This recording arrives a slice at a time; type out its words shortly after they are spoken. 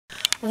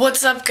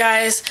What's up,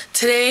 guys?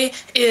 Today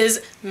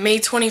is May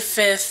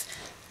 25th,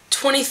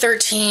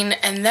 2013,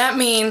 and that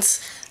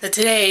means that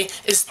today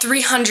is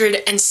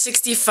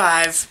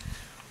 365.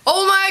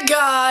 Oh my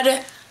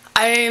god!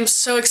 I am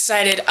so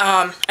excited.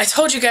 I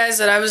told you guys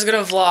that I was gonna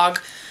vlog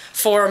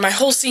for my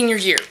whole senior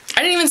year.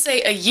 I didn't even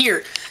say a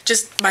year,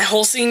 just my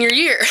whole senior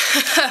year.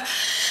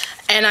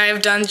 And I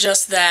have done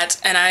just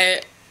that, and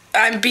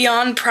I'm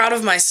beyond proud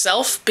of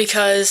myself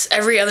because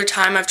every other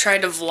time I've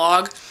tried to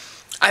vlog,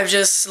 I've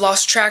just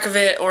lost track of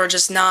it or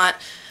just not,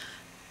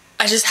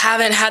 I just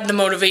haven't had the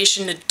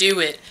motivation to do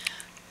it.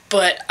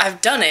 But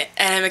I've done it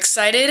and I'm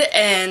excited,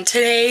 and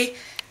today,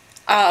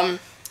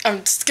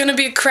 it's gonna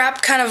be a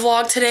crap kind of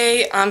vlog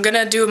today. I'm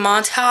gonna do a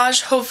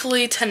montage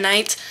hopefully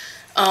tonight.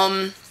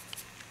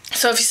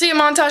 So if you see a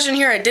montage in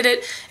here, I did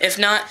it. If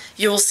not,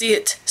 you'll see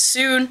it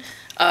soon.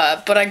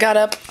 But I got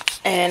up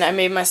and I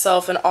made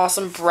myself an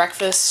awesome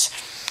breakfast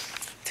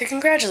to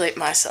congratulate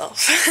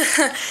myself.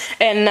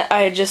 And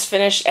I just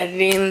finished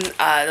editing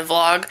the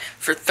vlog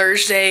for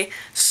Thursday,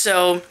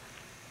 so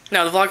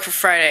no, the vlog for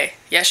Friday,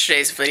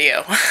 yesterday's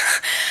video.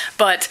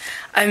 But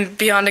I'm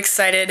beyond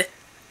excited.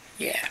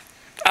 Yeah.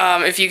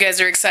 If you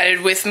guys are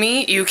excited with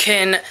me, you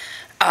can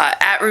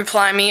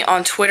 @reply me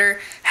on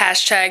Twitter,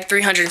 hashtag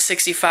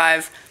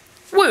 365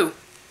 woo.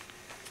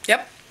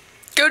 Yep.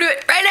 Go do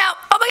it right now.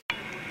 Oh my god.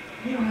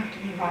 You don't have to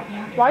be right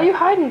now. Why are you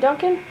hiding,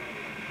 Duncan?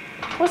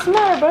 What's the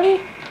matter,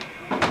 buddy?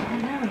 I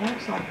know, it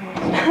looks like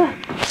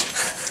one.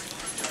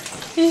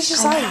 He's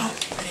just hiding.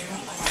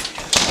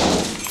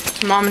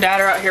 Mom and Dad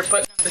are out here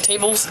putting up the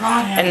tables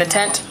and the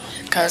tent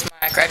because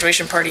my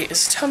graduation party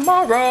is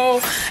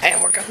tomorrow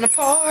and we're gonna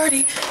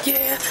party,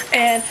 yeah.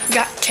 And we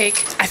got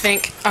cake, I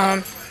think.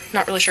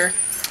 Not really sure.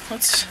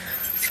 Let's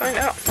find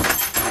out.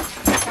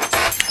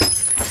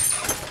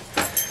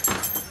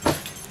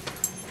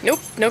 Nope,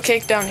 no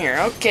cake down here.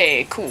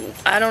 Okay, cool.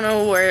 I don't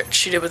know what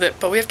she did with it,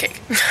 but we have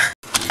cake.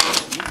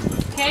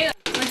 Kaitlyn,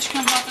 why don't you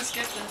come help us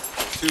get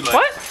this? Too late.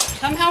 What?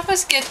 Come help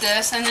us get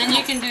this, and then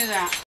you can do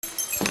that.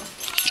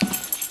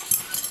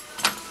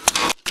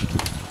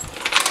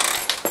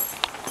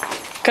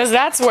 Because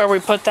that's where we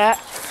put that.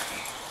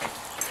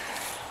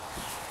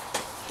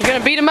 You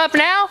gonna beat him up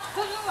now?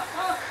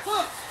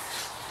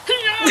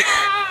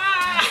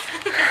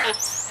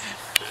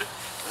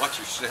 Watch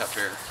your step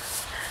here.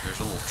 There's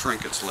little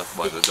trinkets left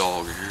by the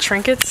dog here.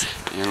 Trinkets?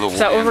 Yeah, Is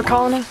that what we're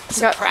calling them?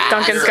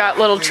 Duncan's got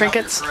little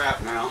trinkets.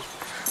 Crap now.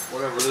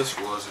 Whatever this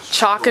was.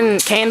 Chalk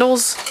and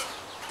candles.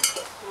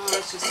 Oh,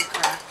 that's just a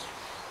crack.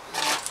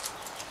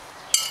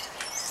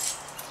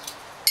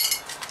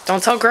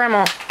 Don't tell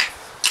Grandma.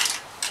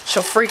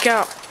 She'll freak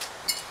out.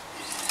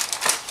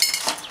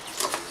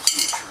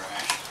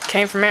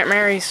 Came from Aunt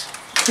Mary's.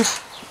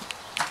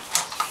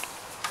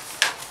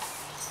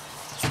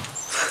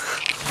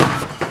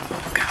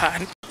 Oh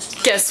God.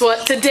 Guess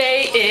what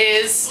today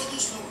is?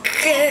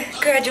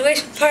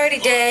 Graduation party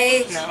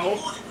day. No.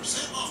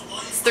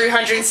 It's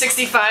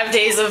 365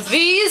 days of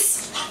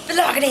these.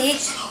 Vloggity.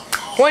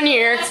 1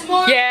 year. That's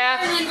more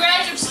Yeah. than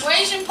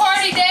graduation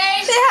party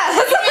day. Yeah. I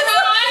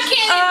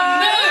can't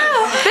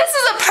even move. This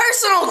is a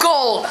personal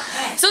goal.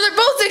 So they're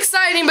both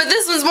exciting, but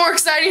this one's more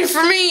exciting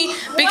for me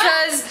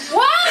because...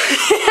 What?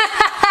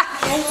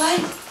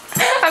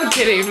 I'm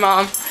kidding,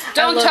 Mom.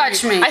 Don't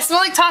touch me. I smell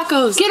like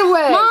tacos. Get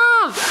away.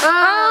 Mom!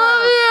 I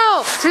love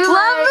you!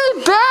 Love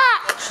me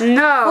back!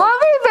 No. Love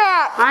me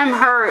back! I'm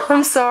hurt.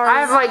 I'm sorry.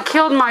 I've like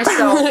killed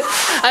myself.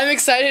 I'm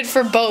excited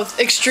for both.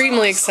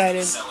 Extremely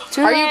excited.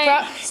 Too Are you late.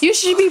 proud? You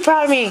should be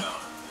proud of me.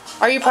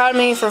 Are you proud of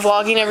me for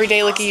vlogging every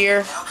day like a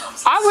year?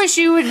 I wish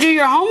you would do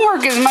your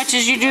homework as much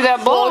as you do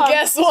that blog. Well,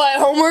 guess what?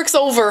 Homework's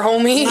over,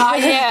 homie.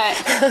 Not yet.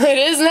 It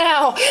is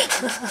now.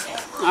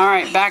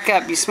 Alright, back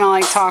up. You smell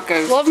like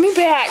tacos. Love me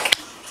back.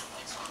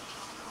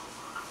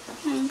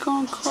 Are you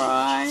gonna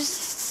cry?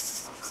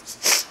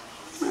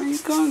 Are you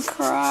gonna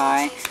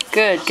cry?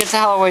 Good. Get the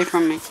hell away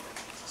from me.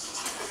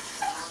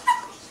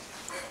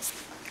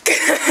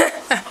 Chicken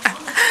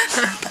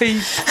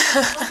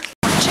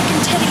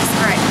titties.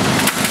 Alright.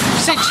 You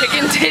say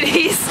chicken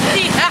titties?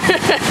 Yeah. I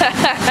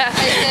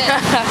did.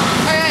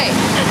 Alright.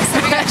 So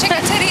we got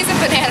chicken titties and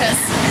bananas.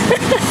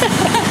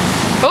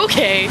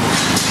 Okay.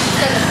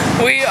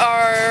 We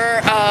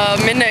are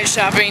midnight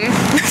shopping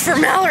for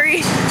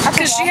Mallory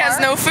because she has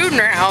no food in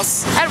her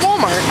house. At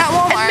Walmart. At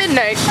Walmart. At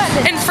midnight. At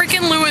midnight. In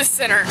freaking Lewis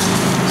Center.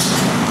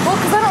 Well,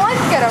 because I don't like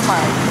Ghetto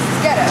Mart.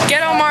 Ghetto.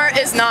 Ghetto Mart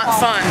is not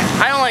fun.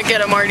 I don't like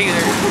Ghetto Mart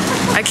either.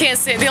 I can't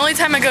say. The only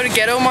time I go to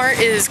Ghetto Mart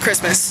is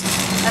Christmas.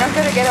 I don't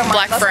go to Ghetto Mart.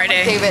 Black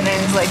Friday. David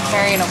and he's like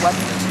carrying a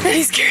weapon.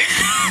 He's scared.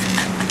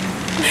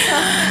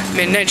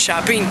 Midnight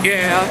shopping,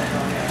 yeah.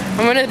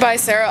 I'm gonna buy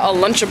Sarah a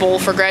Lunchable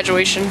for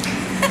graduation.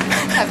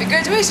 Happy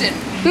graduation.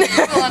 Here's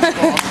the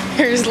Lunchable.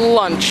 Here's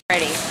lunch.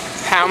 Ready.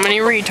 How many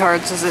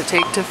retards does it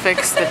take to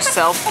fix the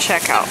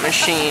self-checkout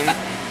machine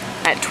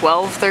at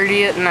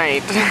 12:30 at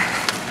night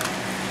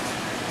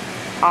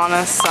on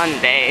a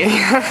Sunday?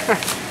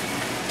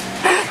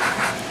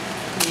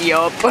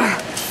 Yup.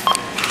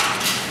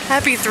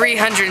 Happy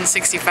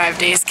 365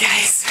 days,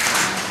 guys.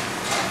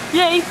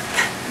 Yay.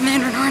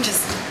 Mandarin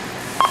oranges.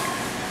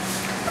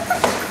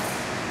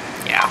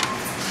 Yeah.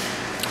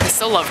 I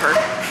still love her.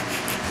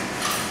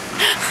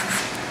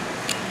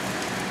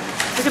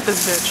 Look at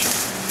this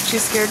bitch.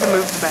 She's scared to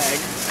move the bag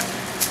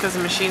because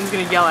the machine's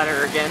gonna yell at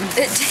her again.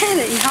 It did.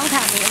 It yelled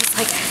at me. It was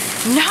like,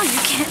 no, you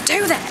can't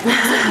do that.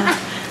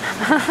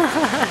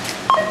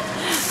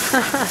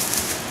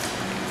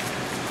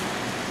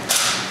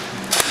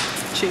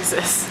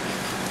 Jesus.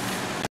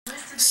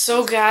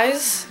 So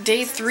guys,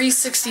 day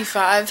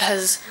 365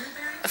 has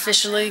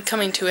officially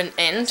coming to an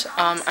end.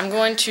 I'm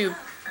going to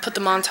put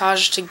the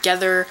montage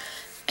together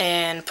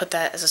and put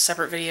that as a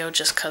separate video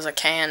just because I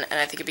can, and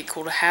I think it'd be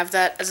cool to have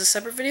that as a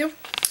separate video.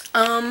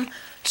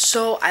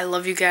 So I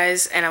love you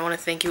guys, and I want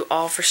to thank you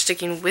all for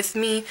sticking with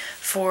me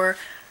for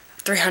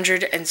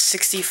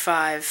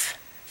 365,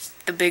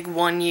 the big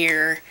 1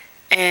 year.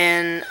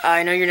 And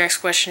I know your next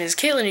question is,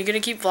 Kaitlyn, are you gonna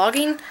keep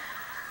vlogging?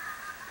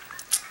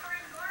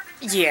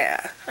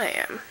 Yeah, I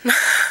am.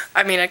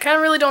 I mean, I kind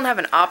of really don't have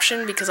an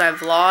option because I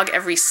vlog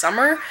every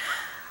summer.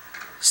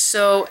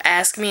 So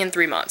ask me in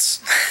 3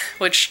 months,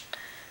 which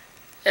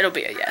it'll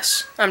be a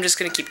yes. I'm just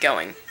gonna keep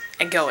going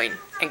and going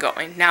and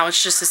going. Now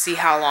it's just to see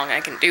how long I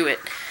can do it.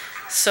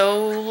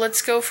 So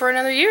let's go for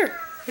another year.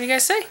 What do you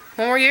guys say?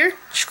 1 more year?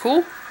 It's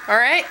cool. All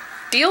right.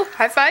 Deal?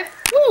 High five?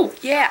 Woo!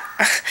 Yeah!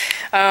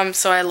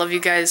 So I love you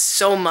guys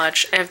so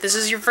much, and if this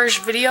is your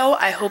first video,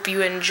 I hope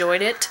you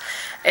enjoyed it.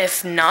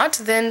 If not,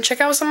 then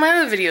check out some of my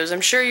other videos.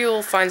 I'm sure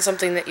you'll find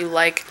something that you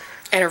like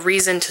and a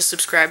reason to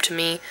subscribe to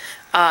me.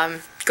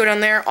 Go down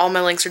there, all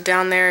my links are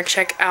down there.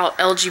 Check out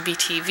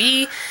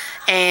LGBTV,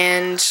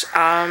 and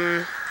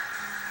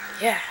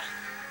yeah.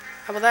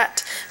 How about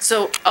that?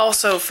 So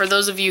also, for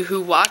those of you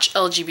who watch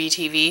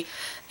LGBTV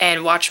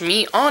and watch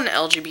me on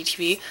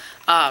LGBTV,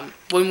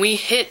 when we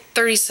hit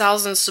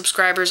 30,000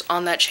 subscribers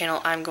on that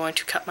channel, I'm going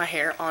to cut my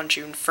hair on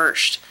June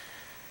 1st.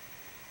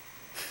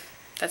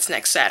 That's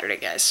next Saturday,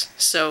 guys.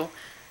 So,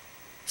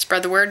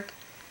 spread the word.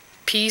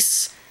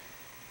 Peace.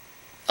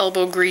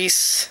 Elbow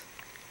grease.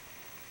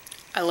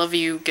 I love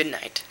you. Good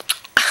night.